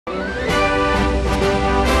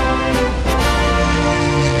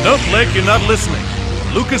No, Blake, you're not listening.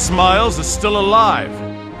 Lucas Miles is still alive.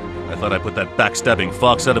 I thought I put that backstabbing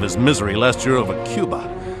fox out of his misery last year over Cuba.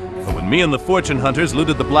 But when me and the fortune hunters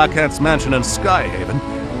looted the Black Hat's mansion in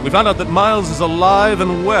Skyhaven, we found out that Miles is alive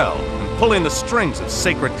and well, and pulling the strings of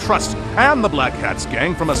Sacred Trust and the Black Hat's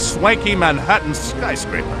gang from a swanky Manhattan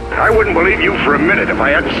skyscraper. I wouldn't believe you for a minute if I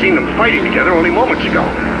hadn't seen them fighting together only moments ago.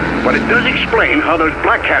 But it does explain how those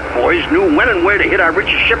Black Hat boys knew when and where to hit our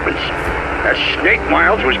richest shipments. As Snake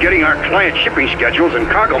Miles was getting our client shipping schedules and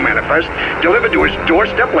cargo manifest delivered to his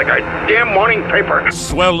doorstep like a damn morning paper.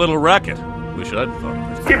 Swell little racket. Wish I'd thought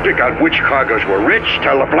of it. You pick out which cargoes were rich,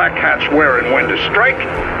 tell the Black Hats where and when to strike.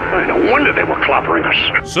 Well, no wonder they were clobbering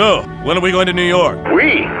us. So, when are we going to New York?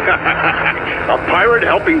 We? A pirate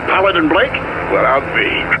helping Paladin Blake? Well, I'll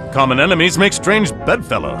be. Common enemies make strange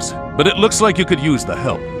bedfellows, but it looks like you could use the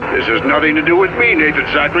help. This has nothing to do with me, Nathan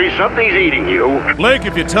Zachary. Something's eating you. Blake,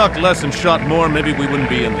 if you talked less and shot more, maybe we wouldn't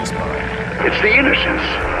be in this bind. It's the innocence,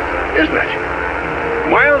 isn't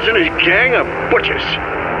it? Miles and his gang are butchers.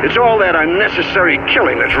 It's all that unnecessary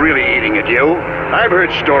killing that's really eating at you. I've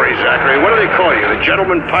heard stories, Zachary. What do they call you, the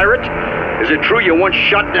gentleman pirate? Is it true you once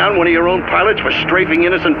shot down one of your own pilots for strafing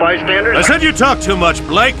innocent bystanders? I said you talk too much,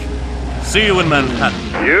 Blake. See you in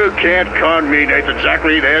Manhattan. You can't con me, Nathan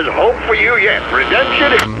Zachary. There's hope for you yet.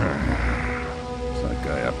 Redemption is... Is that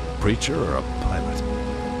guy a preacher or a pilot?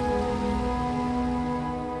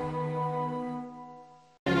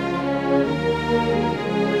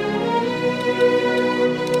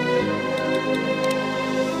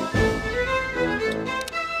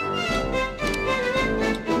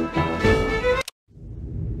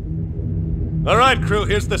 All right, crew,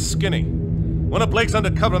 here's the skinny. One of Blake's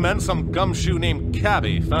undercover men, some gumshoe named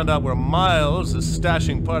Cabby, found out where Miles is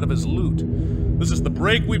stashing part of his loot. This is the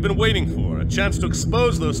break we've been waiting for, a chance to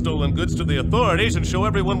expose those stolen goods to the authorities and show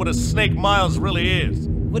everyone what a snake Miles really is.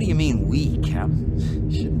 What do you mean we, Cap?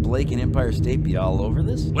 Shouldn't Blake and Empire State be all over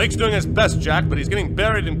this? Blake's doing his best, Jack, but he's getting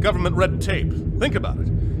buried in government red tape. Think about it.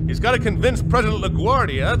 He's got to convince President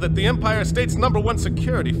LaGuardia that the Empire State's #1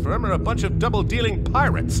 security firm are a bunch of double-dealing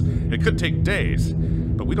pirates. It could take days,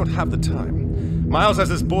 but we don't have the time. Miles has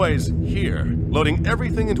his boys here, loading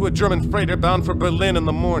everything into a German freighter bound for Berlin in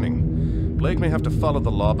the morning. Blake may have to follow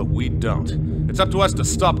the law, but we don't. It's up to us to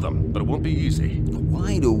stop them, but it won't be easy.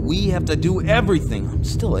 Why do we have to do everything? I'm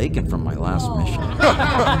still aching from my last mission.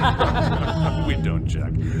 We don't,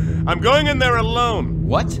 Jack. I'm going in there alone.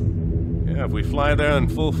 What? Yeah, if we fly there in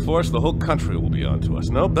full force, the whole country will be onto us.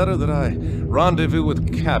 No better that I rendezvous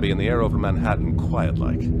with Cabby in the air over Manhattan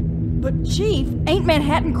quiet-like. But Chief, ain't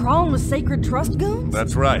Manhattan crawling with Sacred Trust goons?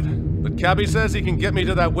 That's right. But Cabby says he can get me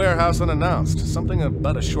to that warehouse unannounced. Something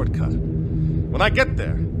about a shortcut. When I get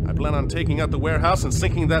there, I plan on taking out the warehouse and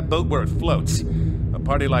sinking that boat where it floats. A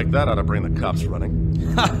party like that ought to bring the cops running.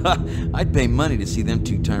 I'd pay money to see them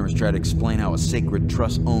two-timers try to explain how a Sacred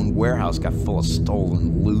Trust-owned warehouse got full of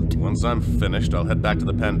stolen loot. Once I'm finished, I'll head back to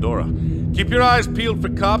the Pandora. Keep your eyes peeled for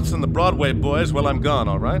cops and the Broadway boys while I'm gone,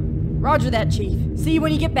 all right? Roger that, Chief. See you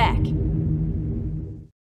when you get back.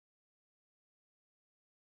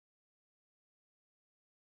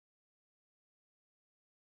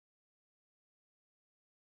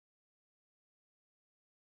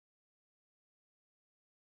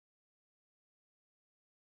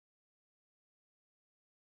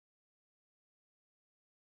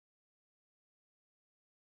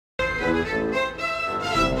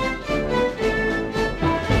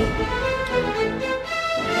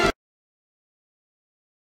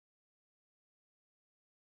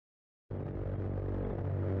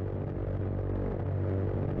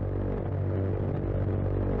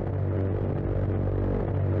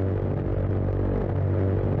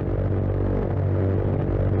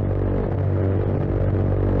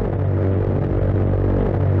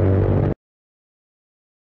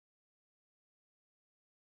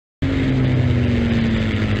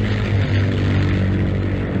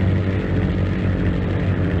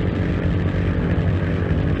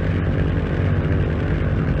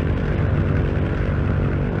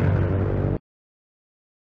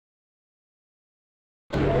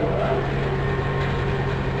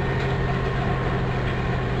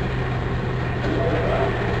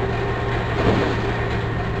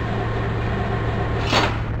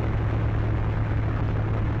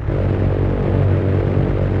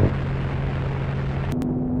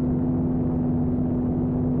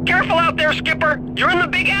 Careful out there, Skipper! You're in the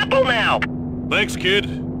Big Apple now! Thanks, kid.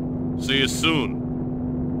 See you soon.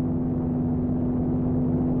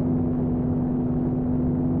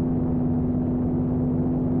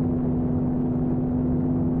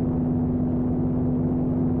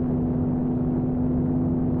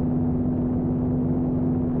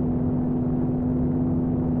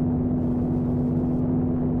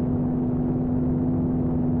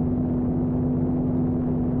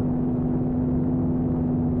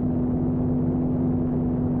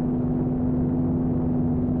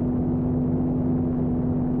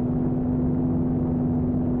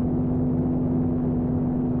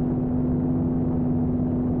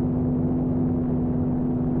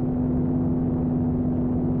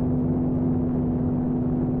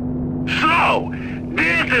 So,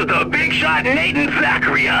 this is the big shot Nathan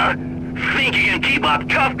Zachary, huh? Think you can keep up,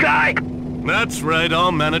 tough guy? That's right,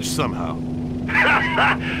 I'll manage somehow.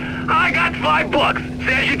 I got $5.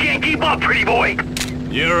 Says you can't keep up, pretty boy.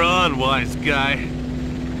 You're on, wise guy.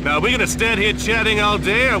 Now, are we gonna stand here chatting all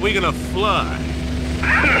day, or are we gonna fly?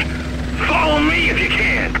 Follow me if you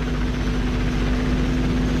can.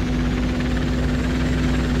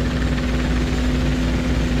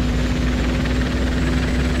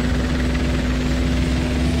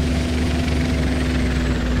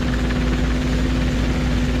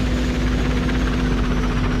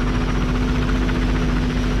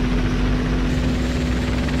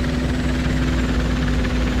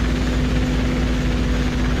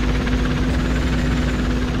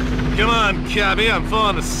 Come on, Cabby, I'm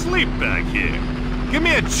falling asleep back here. Give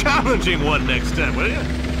me a challenging one next time, will you?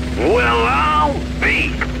 Well, I'll be.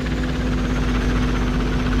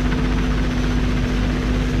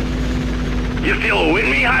 You still with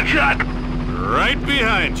me, hotshot? Right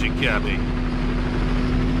behind you, Cabby.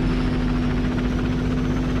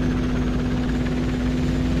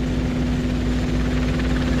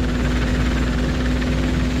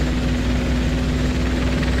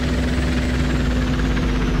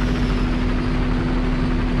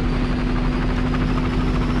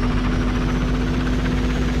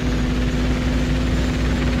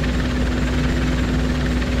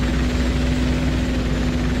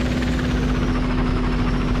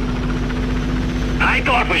 I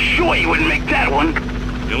thought for sure you wouldn't make that one.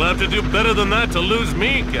 You'll have to do better than that to lose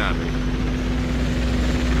me, Cabby.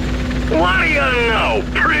 What do you know?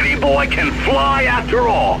 Pretty boy can fly after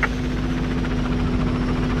all.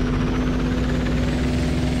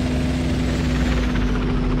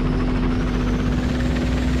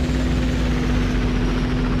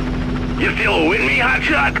 You still with me,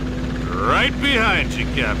 hotshot? Right behind you,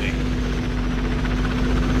 Cabby.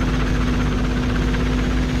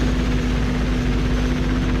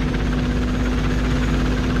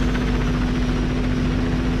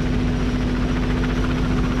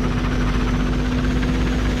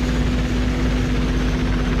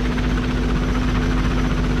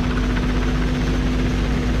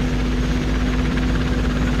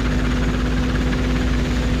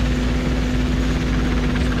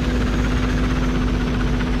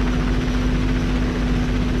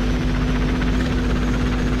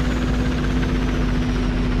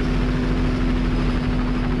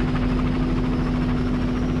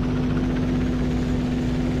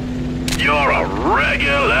 You're a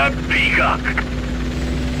regular peacock.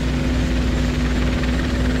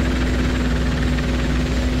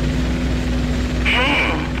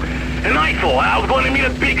 And I thought I was going to meet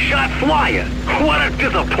a big shot flyer. What a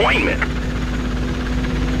disappointment.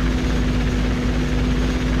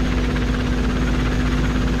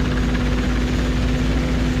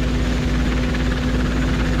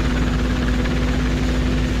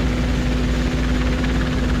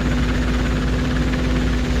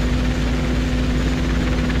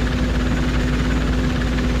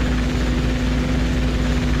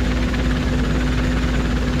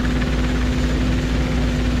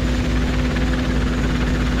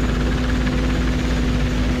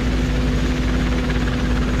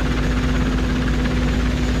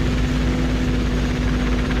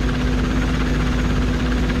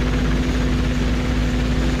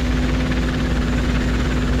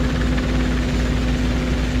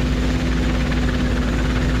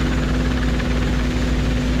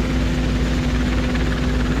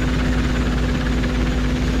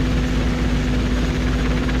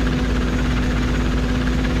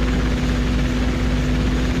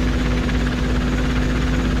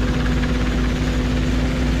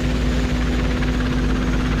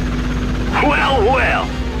 Well,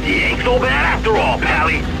 you ain't so bad after all,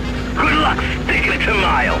 Pally. Good luck sticking it to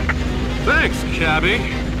Miles. Thanks, Cabby.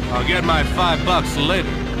 I'll get my $5 later.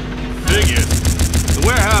 Figured. The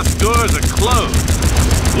warehouse doors are closed.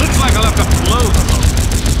 Looks like I'll have to blow them open.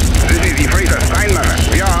 This is the freighter Steinman.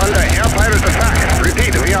 We are under air pirate attack.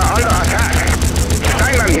 Repeat, we are under attack.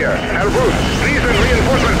 Steinman here. Herr Bruce, please send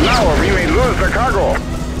reinforcements now or we may lose the cargo.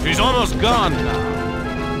 She's almost gone now.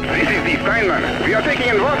 This is the Steinman. We are taking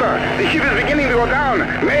in water. The ship is beginning to go down.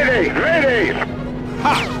 Mayday! Mayday!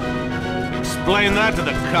 Ha! Explain that to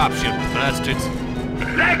the cops, you bastards.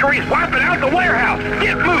 Zachary's wiping out the warehouse.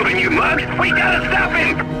 Get moving, you mugs. We gotta stop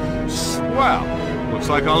him. Swell. Looks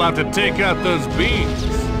like I'll have to take out those beans.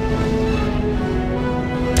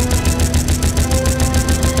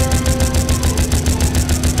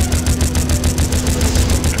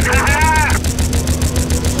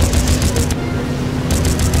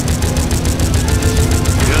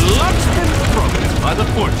 Your luck's been broken by the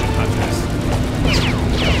fortune hunters.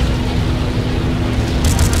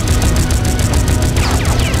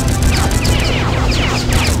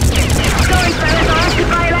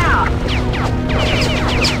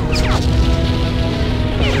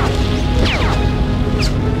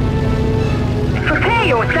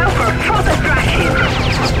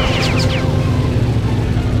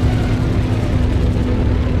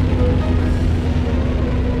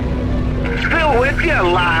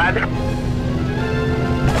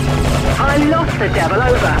 the devil,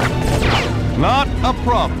 over. Not a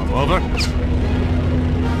problem, over.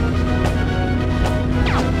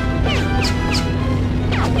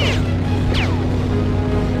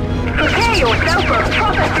 Prepare yourself for a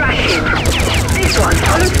proper thrashing. This one's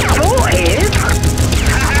on sport is.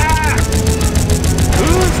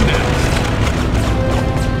 Who's next?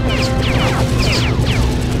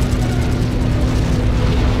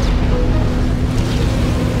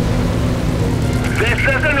 This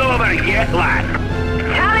isn't over yet, lad.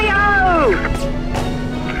 Tally-ho!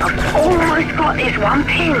 I've almost got this one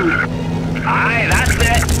pinned. Aye, that's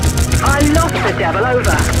it. I lost the devil,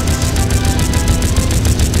 over.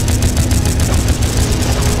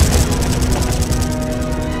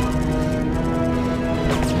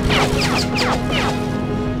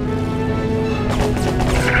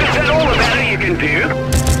 Is that all the better you can do?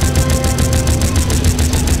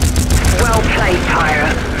 Well played,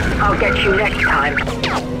 pirate. I'll get you next time.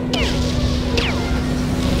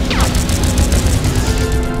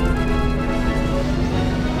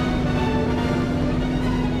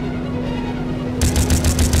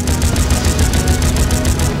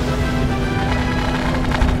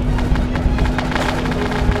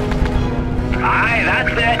 Aye,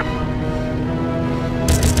 that's it.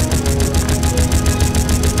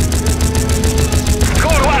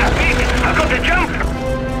 God, what a pick! I've got to jump!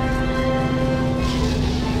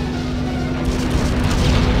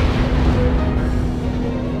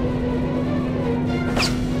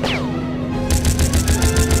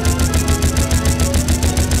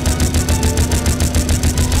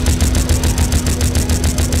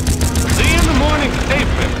 See you in the morning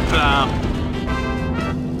paper, pal.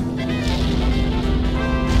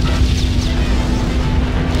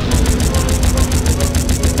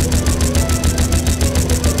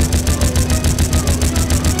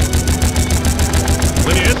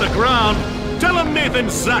 When you hit the ground, tell him Nathan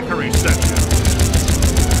Zachary sent you.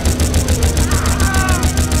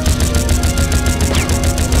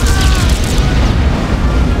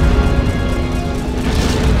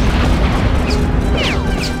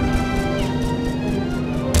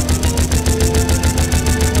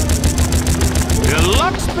 Your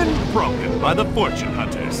luck's been broken by the fortune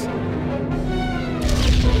hunters.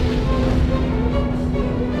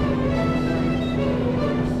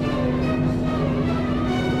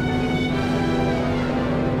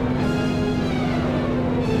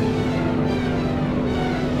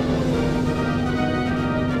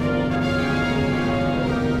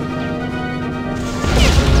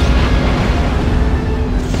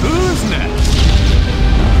 Who's next?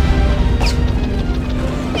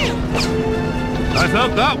 I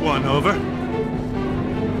felt that one, over.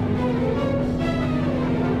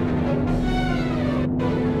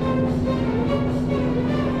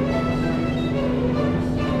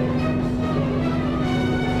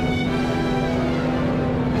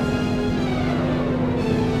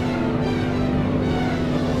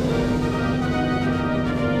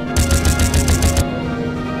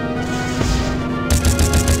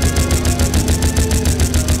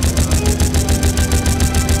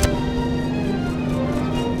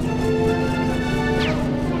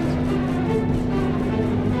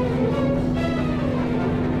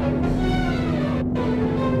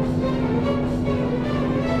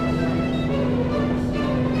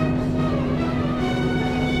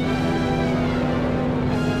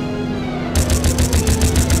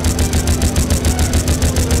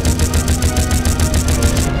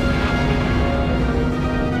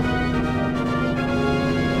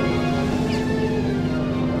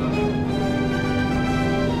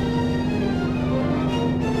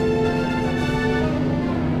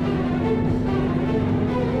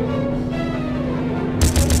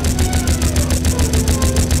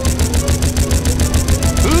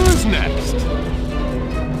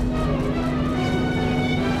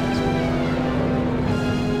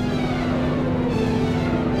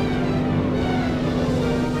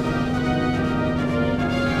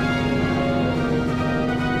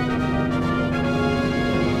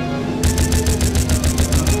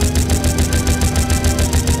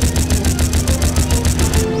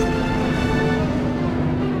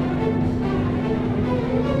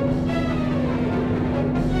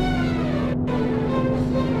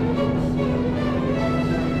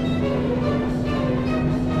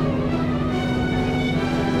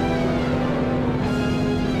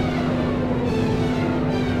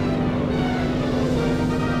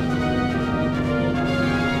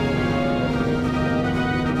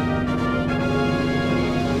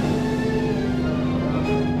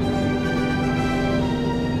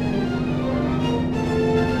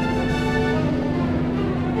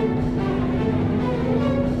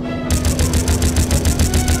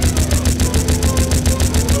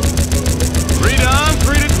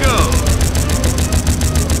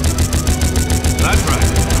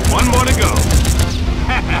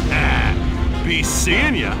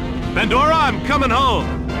 Pandora, I'm coming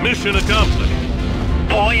home. Mission accomplished.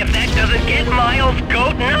 Boy, if that doesn't get Miles'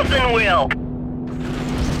 goat, nothing will.